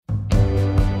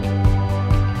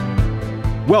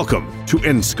Welcome to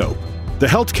Enscope, the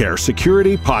Healthcare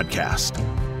Security Podcast.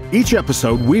 Each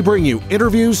episode, we bring you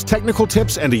interviews, technical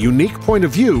tips, and a unique point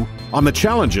of view on the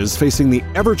challenges facing the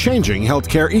ever-changing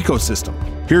healthcare ecosystem.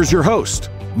 Here's your host,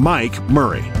 Mike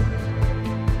Murray.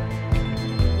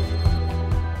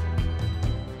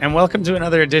 And welcome to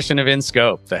another edition of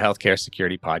Enscope, the Healthcare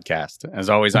Security Podcast. As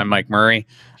always, I'm Mike Murray,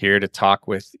 here to talk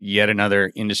with yet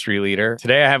another industry leader.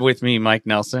 Today, I have with me Mike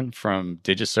Nelson from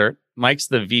DigiCert. Mike's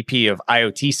the VP of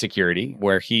IoT Security,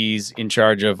 where he's in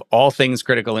charge of all things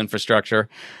critical infrastructure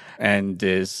and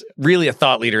is really a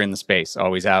thought leader in the space,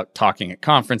 always out talking at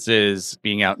conferences,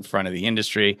 being out in front of the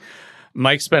industry.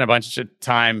 Mike spent a bunch of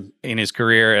time in his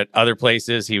career at other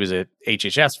places. He was at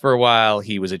HHS for a while.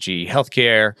 He was at GE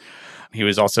Healthcare. He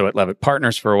was also at Levitt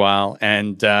Partners for a while.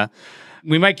 And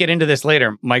we might get into this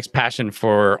later. Mike's passion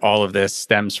for all of this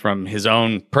stems from his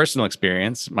own personal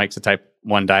experience. Mike's a type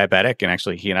 1 diabetic, and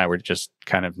actually he and I were just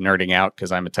kind of nerding out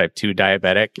because I'm a type 2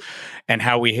 diabetic, and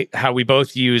how we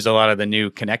both use a lot of the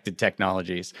new connected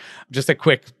technologies. Just a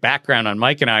quick background on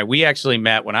Mike and I. We actually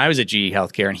met when I was at GE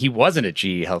Healthcare, and he wasn't at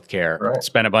GE Healthcare. Right.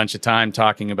 Spent a bunch of time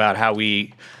talking about how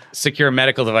we secure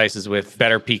medical devices with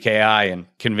better PKI and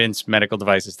convince medical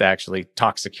devices to actually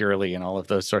talk securely and all of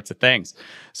those sorts of things.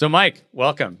 So Mike,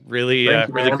 welcome. Really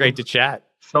great to chat.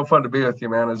 So fun to be with you,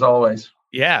 man, as always.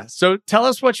 Yeah. So tell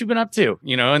us what you've been up to,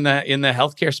 in the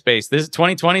healthcare space. This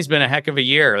 2020 has been a heck of a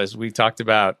year, as we talked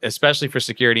about, especially for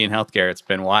security and healthcare. It's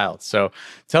been wild. So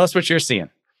tell us what you're seeing.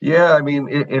 Yeah, I mean,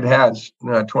 it has.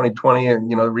 2020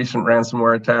 and, recent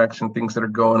ransomware attacks and things that are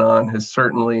going on has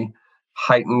certainly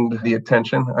heightened the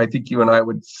attention. I think you and I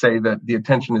would say that the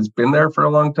attention has been there for a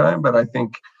long time, but I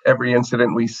think every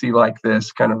incident we see like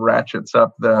this kind of ratchets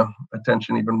up the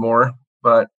attention even more.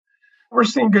 But we're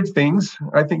seeing good things.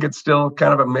 I think it's still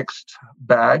kind of a mixed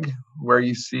bag where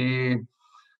you see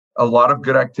a lot of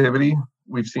good activity.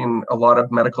 We've seen a lot of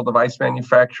medical device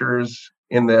manufacturers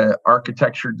in the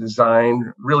architecture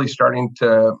design really starting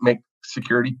to make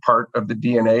security part of the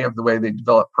DNA of the way they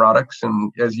develop products.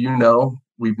 And as you know,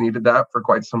 we've needed that for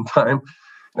quite some time.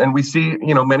 And we see,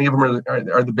 many of them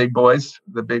are the big boys,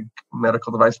 the big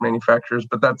medical device manufacturers,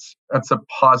 but that's a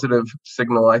positive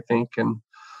signal, I think. And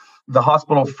the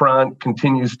hospital front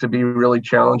continues to be really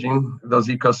challenging. Those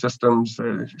ecosystems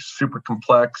are super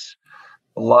complex,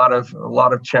 a lot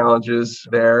of challenges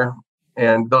there.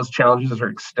 And those challenges are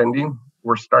extending.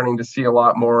 We're starting to see a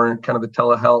lot more in kind of the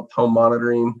telehealth, home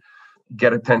monitoring,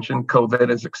 get attention. COVID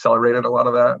has accelerated a lot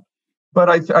of that. But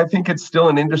I think it's still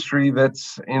an industry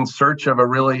that's in search of a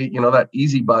really, that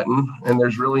easy button, and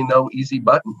there's really no easy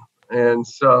button. And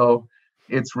so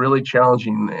it's really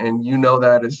challenging, and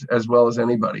that as well as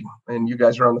anybody. And you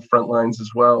guys are on the front lines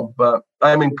as well. But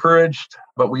I'm encouraged,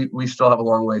 but we still have a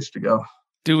long ways to go.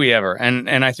 Do we ever?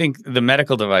 And I think the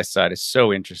medical device side is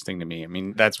so interesting to me. I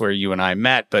mean, that's where you and I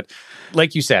met. But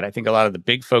like you said, I think a lot of the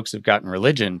big folks have gotten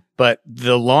religion, but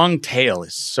the long tail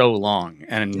is so long.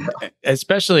 And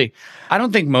especially, I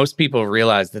don't think most people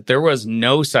realize that there was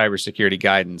no cybersecurity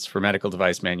guidance for medical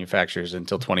device manufacturers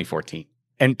until 2014.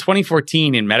 And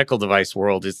 2014 in medical device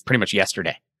world is pretty much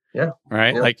yesterday. Yeah.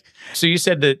 Right. Yeah. So you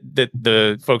said that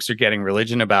the folks are getting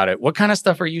religion about it. What kind of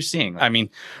stuff are you seeing? I mean,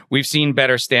 we've seen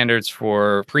better standards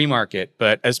for pre-market,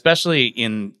 but especially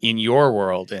in your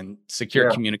world and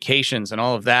secure communications and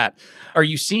all of that, are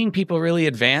you seeing people really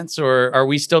advance, or are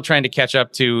we still trying to catch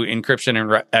up to encryption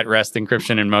and at rest,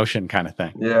 encryption in motion kind of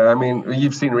thing? Yeah. I mean,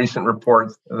 you've seen recent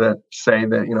reports that say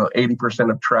that,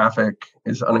 80% of traffic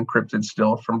is unencrypted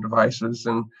still from devices.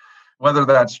 And whether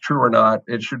that's true or not,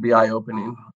 it should be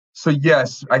eye-opening. So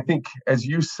yes, I think, as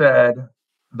you said,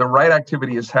 the right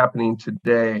activity is happening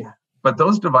today, but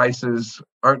those devices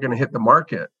aren't going to hit the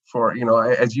market for,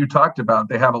 as you talked about,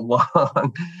 they have a lot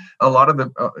of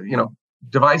the,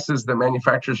 devices that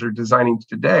manufacturers are designing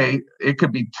today. It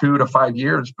could be 2 to 5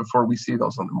 years before we see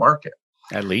those on the market.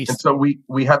 At least. And so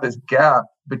we have this gap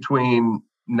between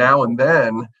now and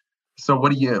then. So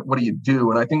what do you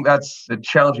do? And I think that's the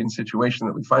challenging situation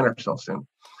that we find ourselves in.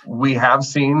 We have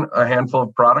seen a handful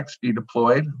of products be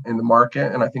deployed in the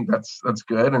market, and I think that's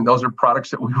good. And those are products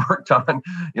that we worked on,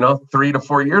 3 to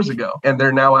 4 years ago, and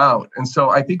they're now out. And so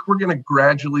I think we're going to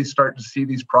gradually start to see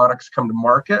these products come to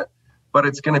market, but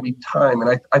it's going to be time.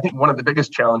 And I think one of the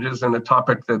biggest challenges, and a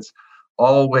topic that's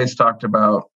always talked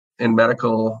about in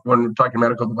medical, when we're talking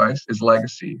medical device, is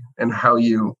legacy and how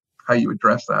you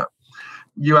address that.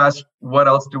 You asked, what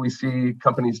else do we see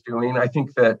companies doing? I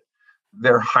think that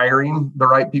they're hiring the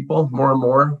right people more and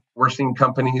more. We're seeing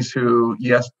companies who,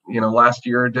 last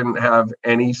year didn't have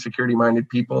any security-minded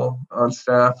people on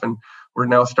staff, and we're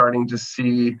now starting to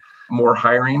see more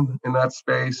hiring in that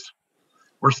space.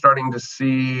 We're starting to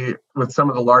see with some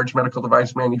of the large medical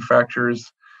device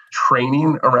manufacturers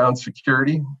training around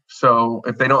security. So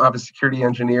if they don't have a security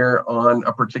engineer on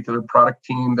a particular product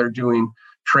team, they're doing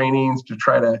trainings to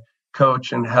try to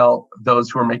coach and help those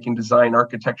who are making design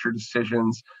architecture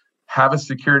decisions have a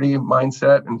security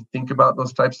mindset and think about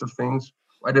those types of things.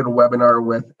 I did a webinar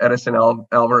with Edison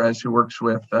Alvarez, who works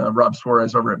with Rob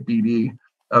Suarez over at BD,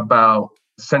 about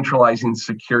centralizing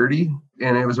security.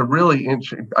 And it was a really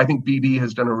interesting, I think BD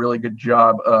has done a really good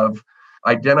job of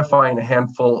identifying a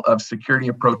handful of security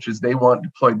approaches they want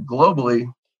deployed globally,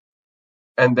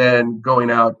 and then going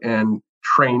out and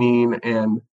training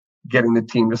and getting the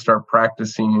team to start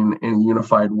practicing in a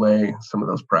unified way some of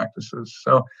those practices.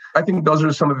 So I think those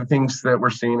are some of the things that we're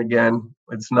seeing. Again,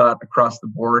 it's not across the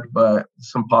board, but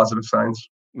some positive signs.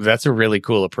 That's a really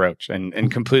cool approach,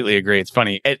 and completely agree. It's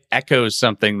funny. It echoes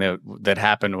something that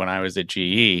happened when I was at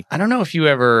GE. I don't know if you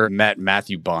ever met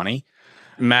Matthew Bonney.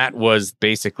 Matt was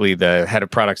basically the head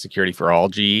of product security for all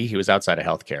GE. He was outside of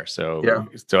healthcare. So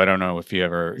I don't know if you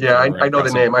ever... Yeah, I know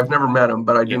the name. I've never met him,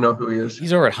 but I do know who he is.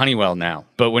 He's over at Honeywell now.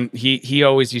 But when he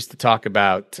always used to talk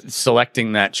about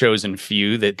selecting that chosen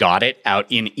few that got it out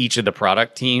in each of the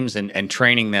product teams and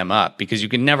training them up, because you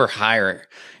can never hire,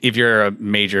 if you're a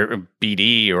major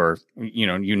BD or,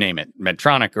 you name it,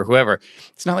 Medtronic or whoever,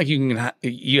 it's not like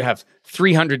you have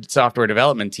 300 software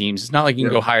development teams. It's not like you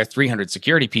can go hire 300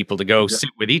 security people to go sit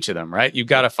with each of them, right? You've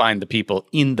got to find the people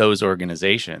in those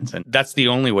organizations. And that's the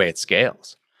only way it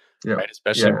scales, right?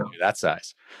 Especially when you're that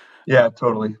size. Yeah,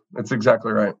 totally. That's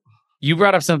exactly right. You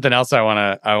brought up something else I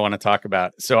want to talk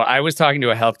about. So I was talking to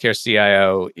a healthcare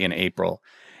CIO in April,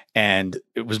 and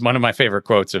it was one of my favorite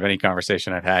quotes of any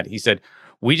conversation I've had. He said,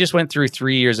 "We just went through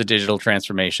 3 years of digital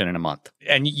transformation in a month."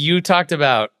 And you talked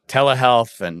about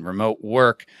telehealth and remote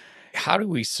work. How do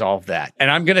we solve that? And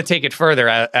I'm going to take it further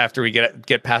after we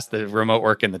get past the remote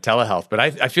work and the telehealth. But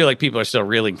I feel like people are still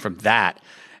reeling from that,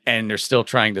 and they're still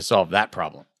trying to solve that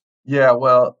problem. Yeah,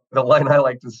 well, the line I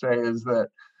like to say is that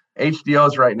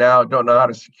HDOs right now don't know how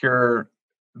to secure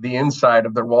the inside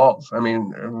of their walls. I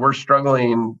mean, we're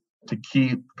struggling to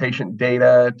keep patient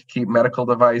data, to keep medical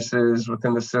devices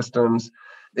within the systems.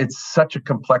 It's such a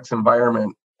complex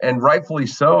environment, and rightfully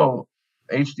so.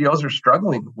 HDOs are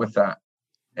struggling with that.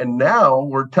 And now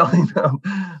we're telling them,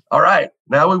 all right,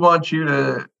 now we want you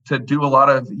to do a lot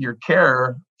of your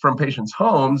care from patients'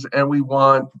 homes, and we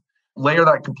want layer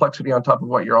that complexity on top of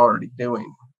what you're already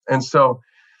doing. And so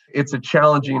it's a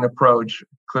challenging approach,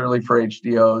 clearly, for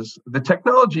HDOs. The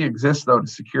technology exists, though, to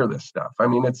secure this stuff. I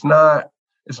mean, it's not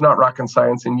rocket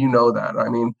science, and you know that. I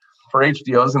mean, for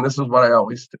HDOs, and this is what I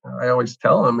always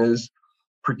tell them, is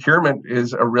procurement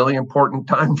is a really important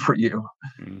time for you.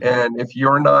 Mm-hmm. And if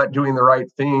you're not doing the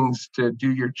right things to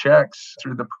do your checks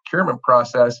through the procurement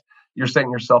process, you're setting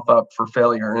yourself up for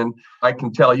failure. And I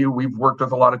can tell you, we've worked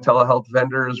with a lot of telehealth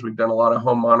vendors. We've done a lot of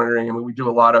home monitoring. I mean, we do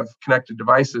a lot of connected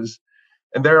devices.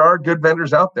 And there are good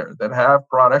vendors out there that have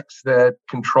products that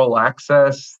control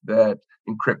access, that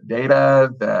encrypt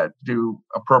data, that do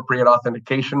appropriate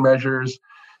authentication measures.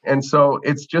 And so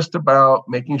it's just about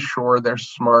making sure they're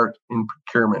smart in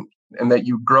procurement and that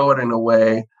you grow it in a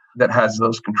way that has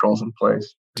those controls in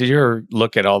place. Did you ever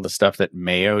look at all the stuff that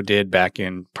Mayo did back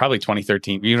in probably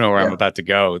 2013? You know where I'm about to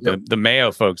go. Yep. The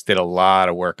Mayo folks did a lot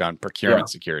of work on procurement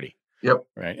security. Yep.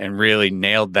 Right. And really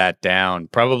nailed that down,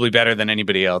 probably better than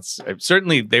anybody else.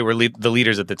 Certainly, they were the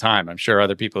leaders at the time. I'm sure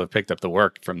other people have picked up the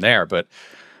work from there, but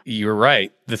you're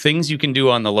right. The things you can do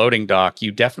on the loading dock,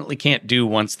 you definitely can't do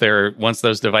once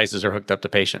those devices are hooked up to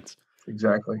patients.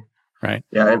 Exactly. Right.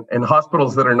 Yeah. And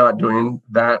hospitals that are not doing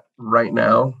that right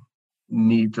now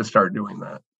need to start doing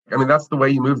that. I mean, that's the way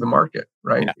you move the market,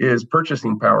 right? Yeah. Is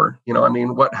purchasing power. I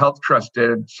mean, what HealthTrust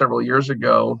did several years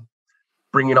ago,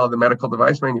 bringing all the medical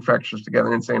device manufacturers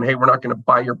together and saying, hey, we're not going to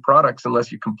buy your products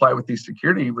unless you comply with these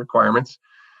security requirements.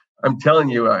 I'm telling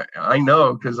you, I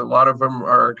know, because a lot of them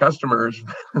are our customers.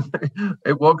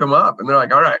 It woke them up and they're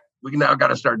like, all right, we now got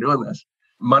to start doing this.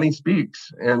 Money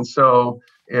speaks. And so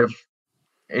if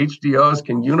HDOs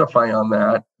can unify on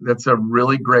that, that's a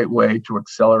really great way to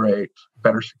accelerate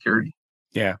better security.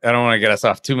 Yeah, I don't want to get us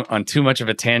off on too much of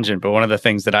a tangent, but one of the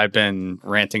things that I've been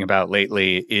ranting about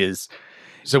lately is,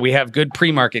 so we have good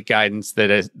pre-market guidance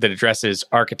that addresses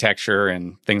architecture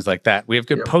and things like that. We have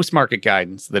good post-market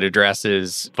guidance that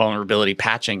addresses vulnerability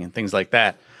patching and things like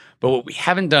that. But what we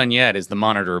haven't done yet is the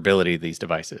monitorability of these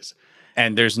devices.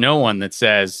 And there's no one that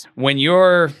says, when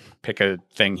your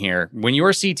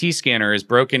CT scanner is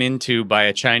broken into by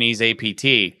a Chinese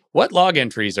APT, what log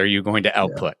entries are you going to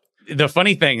output? Yeah. The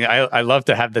funny thing, I love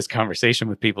to have this conversation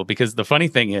with people, because the funny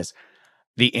thing is,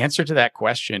 The answer to that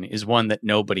question is one that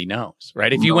nobody knows,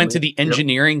 right? If you went to the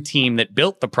engineering team that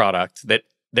built the product that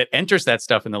enters that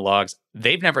stuff in the logs,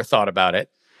 they've never thought about it.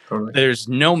 Totally. There's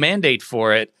no mandate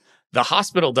for it. The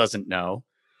hospital doesn't know.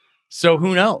 So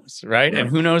who knows, right? Yeah. And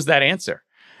who knows that answer?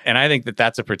 And I think that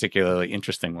that's a particularly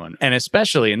interesting one. And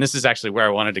especially, and this is actually where I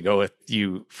wanted to go with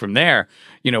you from there,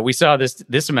 we saw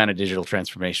this amount of digital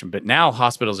transformation, but now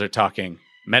hospitals are talking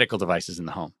medical devices in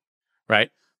the home, right?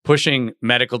 Pushing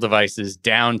medical devices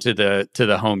down to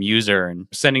the home user and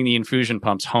sending the infusion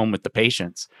pumps home with the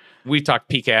patients. We've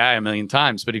talked PKI a million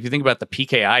times, but if you think about the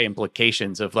PKI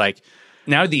implications of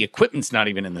now the equipment's not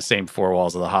even in the same four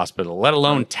walls of the hospital, let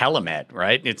alone telemed,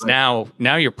 right? It's now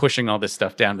you're pushing all this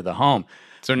stuff down to the home.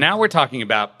 So now we're talking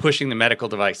about pushing the medical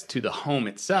device to the home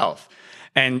itself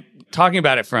and talking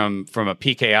about it from a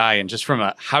PKI and just from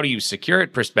a how do you secure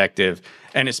it perspective.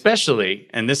 And especially,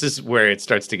 and this is where it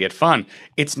starts to get fun,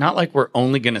 it's not like we're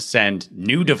only going to send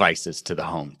new devices to the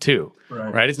home too,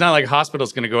 right? It's not like a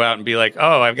hospital's going to go out and be like,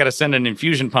 oh, I've got to send an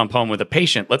infusion pump home with a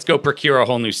patient. Let's go procure a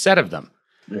whole new set of them,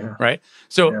 right?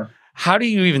 So how do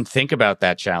you even think about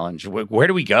that challenge? Where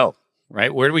do we go,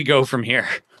 right? Where do we go from here?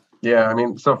 Yeah, I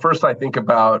mean, so first I think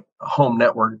about home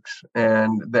networks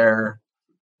and the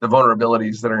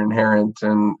vulnerabilities that are inherent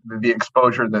and the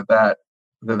exposure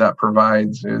that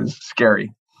provides is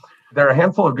scary. There are a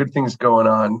handful of good things going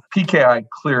on. PKI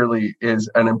clearly is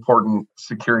an important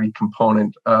security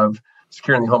component of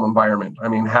securing the home environment. I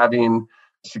mean, having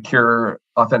secure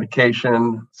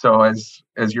authentication, so as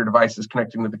your device is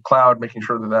connecting to the cloud, making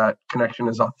sure that connection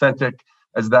is authentic,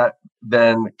 as that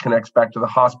then connects back to the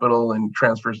hospital and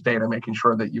transfers data, making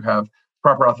sure that you have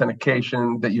proper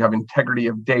authentication, that you have integrity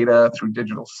of data through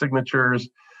digital signatures,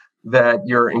 that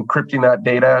you're encrypting that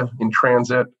data in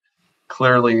transit,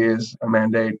 clearly is a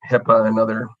mandate. HIPAA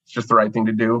and it's just the right thing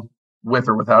to do with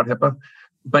or without HIPAA.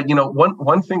 But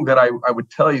one thing that I would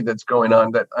tell you that's going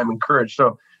on that I'm encouraged.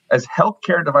 So as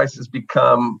healthcare devices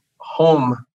become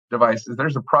home devices,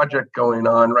 there's a project going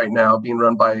on right now being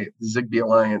run by the Zigbee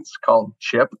Alliance called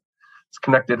CHIP. It's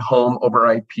Connected Home over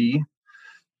IP.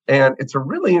 And it's a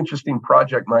really interesting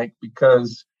project, Mike,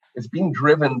 because it's being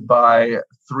driven by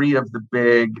three of the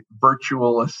big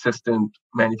virtual assistant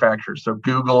manufacturers. So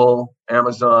Google,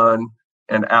 Amazon,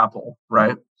 and Apple,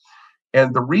 right?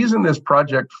 And the reason this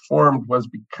project formed was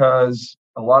because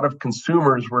a lot of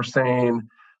consumers were saying,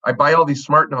 I buy all these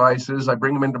smart devices, I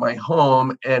bring them into my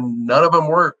home, and none of them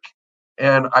work.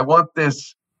 And I want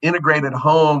this integrated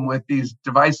home with these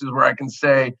devices where I can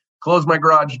say, close my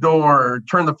garage door,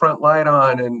 turn the front light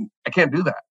on, and I can't do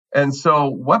that. And so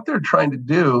what they're trying to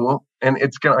do, and I'm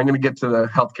going to get to the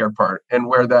healthcare part and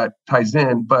where that ties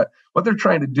in, but what they're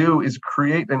trying to do is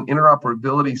create an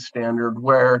interoperability standard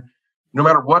where no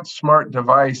matter what smart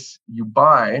device you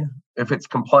buy, if it's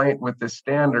compliant with this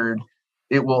standard,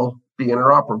 it will be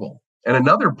interoperable. And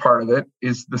another part of it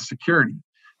is the security,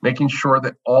 making sure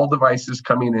that all devices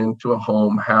coming into a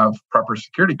home have proper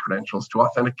security credentials to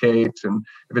authenticate, and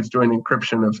if it's doing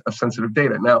encryption of sensitive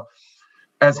data. Now,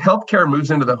 as healthcare moves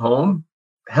into the home,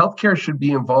 healthcare should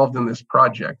be involved in this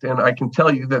project. And I can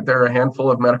tell you that there are a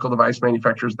handful of medical device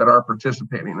manufacturers that are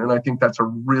participating. And I think that's a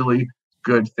really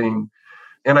good thing.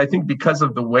 And I think because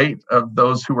of the weight of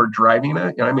those who are driving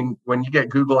it, I mean, when you get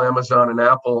Google, Amazon, and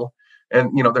Apple,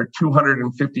 and there are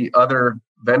 250 other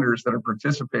vendors that are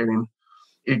participating,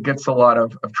 it gets a lot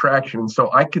of traction.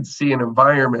 So I could see an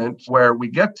environment where we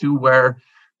get to where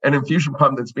an infusion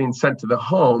pump that's being sent to the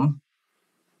home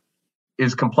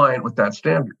is compliant with that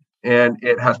standard. And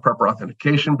it has proper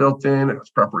authentication built in, it has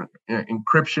proper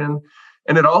encryption,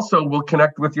 and it also will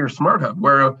connect with your smart hub,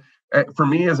 where for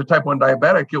me as a type 1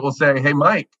 diabetic, it will say, hey,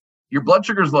 Mike, your blood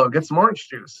sugar's low, get some orange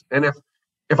juice. And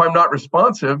if I'm not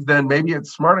responsive, then maybe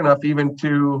it's smart enough even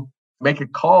to make a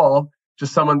call to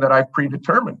someone that I've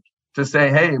predetermined to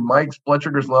say, hey, Mike's blood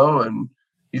sugar's low and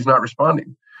he's not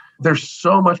responding. There's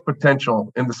so much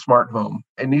potential in the smart home.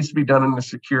 It needs to be done in a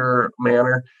secure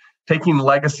manner. Taking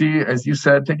legacy, as you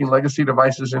said, taking legacy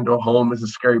devices into a home is a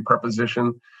scary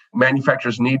proposition.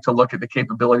 Manufacturers need to look at the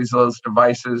capabilities of those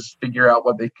devices, figure out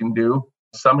what they can do.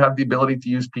 Some have the ability to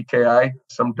use PKI,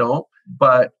 some don't,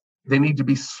 but they need to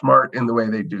be smart in the way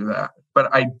they do that.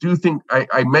 But I do think,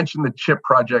 I mentioned the CHIP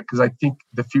project because I think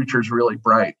the future is really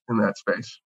bright in that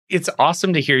space. It's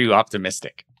awesome to hear you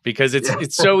optimistic, because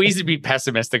it's so easy to be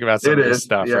pessimistic about some of this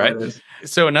stuff, right?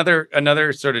 So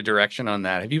another sort of direction on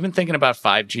that. Have you been thinking about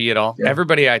 5G at all? Yeah.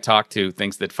 Everybody I talk to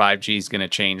thinks that 5G is going to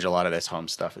change a lot of this home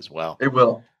stuff as well. It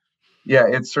will. Yeah,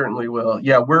 it certainly will.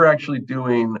 Yeah, we're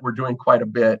doing quite a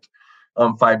bit.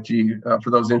 on 5G. For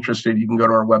those interested, you can go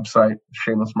to our website.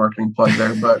 Shameless marketing plug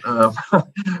there.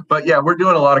 But yeah, we're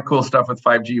doing a lot of cool stuff with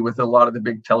 5G with a lot of the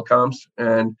big telecoms.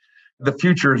 And the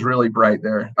future is really bright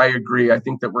there. I agree. I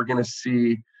think that we're going to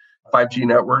see 5G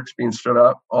networks being stood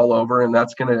up all over, and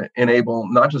that's going to enable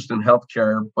not just in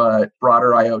healthcare, but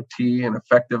broader IoT and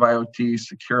effective IoT,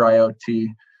 secure IoT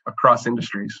across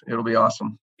industries. It'll be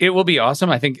awesome. It will be awesome.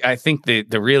 I think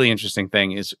the really interesting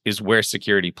thing is where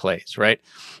security plays, right?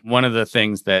 One of the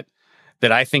things that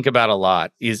I think about a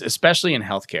lot is, especially in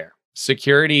healthcare,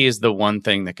 security is the one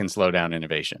thing that can slow down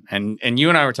innovation. And you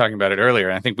and I were talking about it earlier.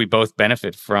 And I think we both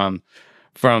benefit from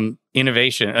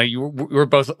innovation. We're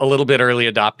both a little bit early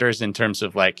adopters in terms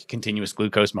of like continuous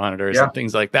glucose monitors and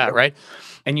things like that, right?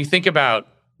 And you think about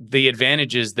the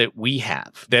advantages that we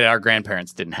have that our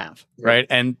grandparents didn't have, right?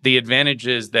 And the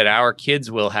advantages that our kids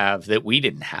will have that we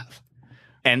didn't have.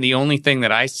 And the only thing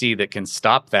that I see that can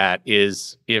stop that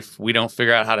is if we don't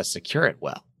figure out how to secure it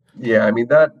well. Yeah, I mean,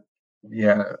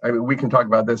 we can talk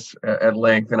about this at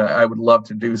length, and I would love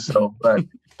to do so. But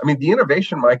I mean, the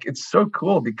innovation, Mike, it's so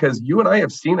cool because you and I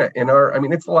have seen it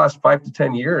it's the last 5 to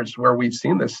 10 years where we've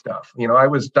seen this stuff. You know, I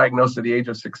was diagnosed at the age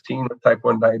of 16 with type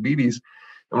 1 diabetes.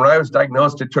 And when I was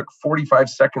diagnosed, it took 45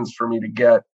 seconds for me to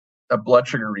get a blood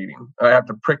sugar reading. I have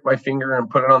to prick my finger and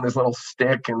put it on this little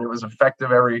stick, and it was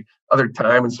effective every other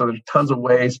time. And so there's tons of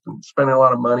waste and spending a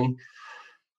lot of money.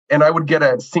 And I would get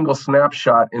a single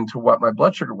snapshot into what my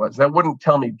blood sugar was. That wouldn't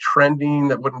tell me trending.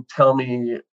 That wouldn't tell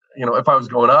me, if I was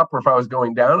going up or if I was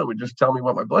going down. It would just tell me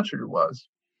what my blood sugar was.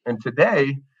 And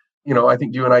today, I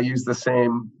think you and I use the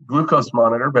same glucose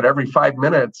monitor, but every 5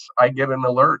 minutes, I get an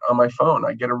alert on my phone.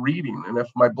 I get a reading. And if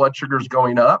my blood sugar is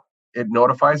going up, it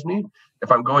notifies me.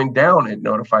 If I'm going down, it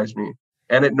notifies me.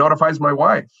 And it notifies my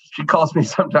wife. She calls me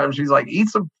sometimes. She's like, eat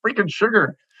some freaking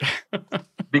sugar.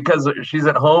 Because she's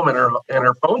at home and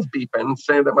her phone's beeping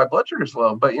saying that my blood sugar is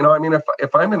low. But,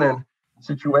 if I'm in a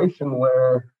situation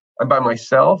where I'm by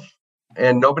myself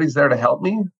and nobody's there to help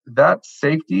me, that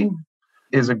safety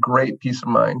is a great peace of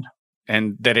mind.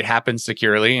 And that it happens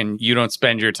securely, and you don't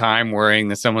spend your time worrying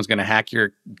that someone's going to hack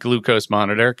your glucose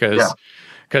monitor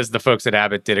because the folks at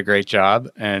Abbott did a great job,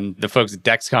 and the folks at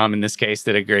Dexcom in this case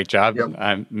did a great job. Yep.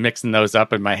 I'm mixing those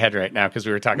up in my head right now because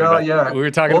we were talking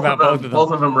about both of them.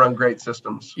 Both of them run great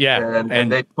systems. Yeah,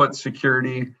 and they put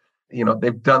security.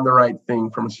 They've done the right thing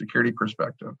from a security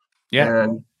perspective. Yeah,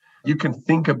 and you can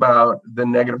think about the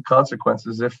negative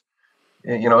consequences if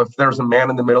there's a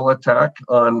man-in-the-middle attack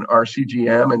on our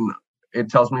CGM and it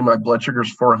tells me my blood sugar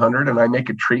is 400 and I make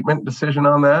a treatment decision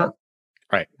on that,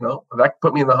 right? That could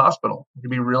put me in the hospital. It could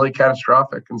be really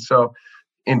catastrophic. And so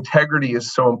integrity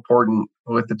is so important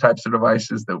with the types of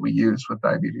devices that we use with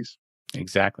diabetes.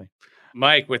 Exactly.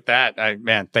 Mike, with that,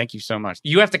 thank you so much.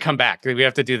 You have to come back. We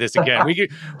have to do this again.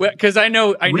 Because I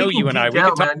know you and I.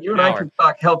 You and I can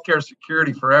talk healthcare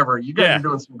security forever. You guys are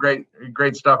doing some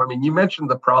great stuff. I mean, you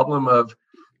mentioned the problem of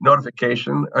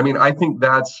notification. I mean, I think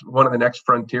that's one of the next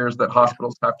frontiers that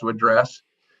hospitals have to address.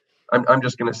 I'm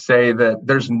just going to say that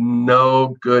there's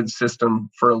no good system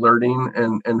for alerting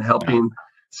and helping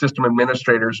system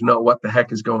administrators know what the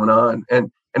heck is going on. And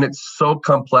it's so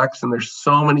complex, and there's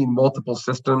so many multiple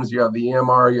systems. You have the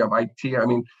EMR, you have IT. I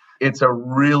mean, it's a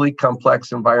really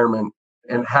complex environment.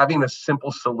 And having a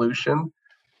simple solution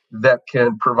that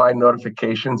can provide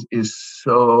notifications is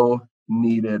so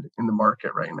needed in the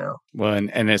market right now. Well,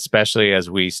 and especially as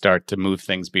we start to move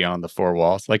things beyond the four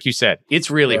walls. Like you said, it's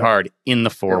really hard in the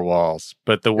four walls,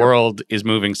 but the world is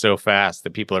moving so fast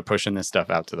that people are pushing this stuff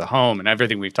out to the home, and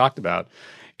everything we've talked about.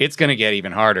 It's going to get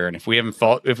even harder, and if we haven't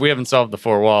solved the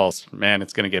four walls, man,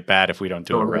 it's going to get bad if we don't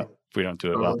do it right. If we don't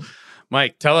do it well.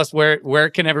 Mike, tell us where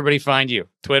can everybody find you?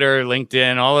 Twitter,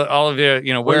 LinkedIn, all of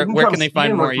you. Where can they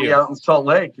find more of you? Out in Salt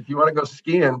Lake, if you want to go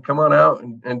skiing, come on out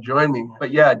and join me. But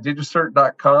yeah,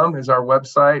 digicert.com is our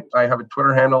website. I have a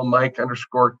Twitter handle,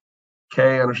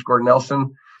 Mike_K_Nelson.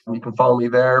 And you can follow me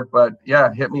there. But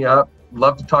yeah, hit me up.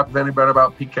 Love to talk with anybody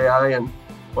about PKI and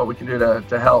what we can do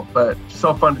to help. But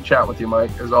so fun to chat with you,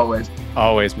 Mike, as always.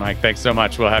 Always, Mike. Thanks so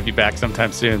much. We'll have you back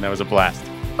sometime soon. That was a blast.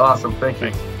 Awesome. Thank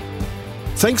you.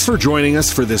 Thanks for joining us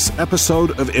for this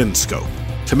episode of InScope.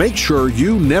 To make sure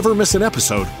you never miss an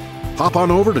episode, hop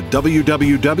on over to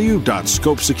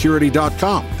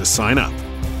www.scopesecurity.com to sign up.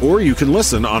 Or you can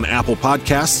listen on Apple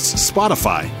Podcasts,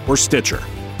 Spotify, or Stitcher.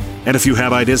 And if you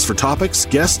have ideas for topics,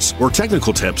 guests, or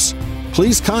technical tips,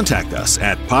 please contact us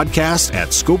at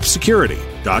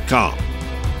podcast@scopesecurity.com.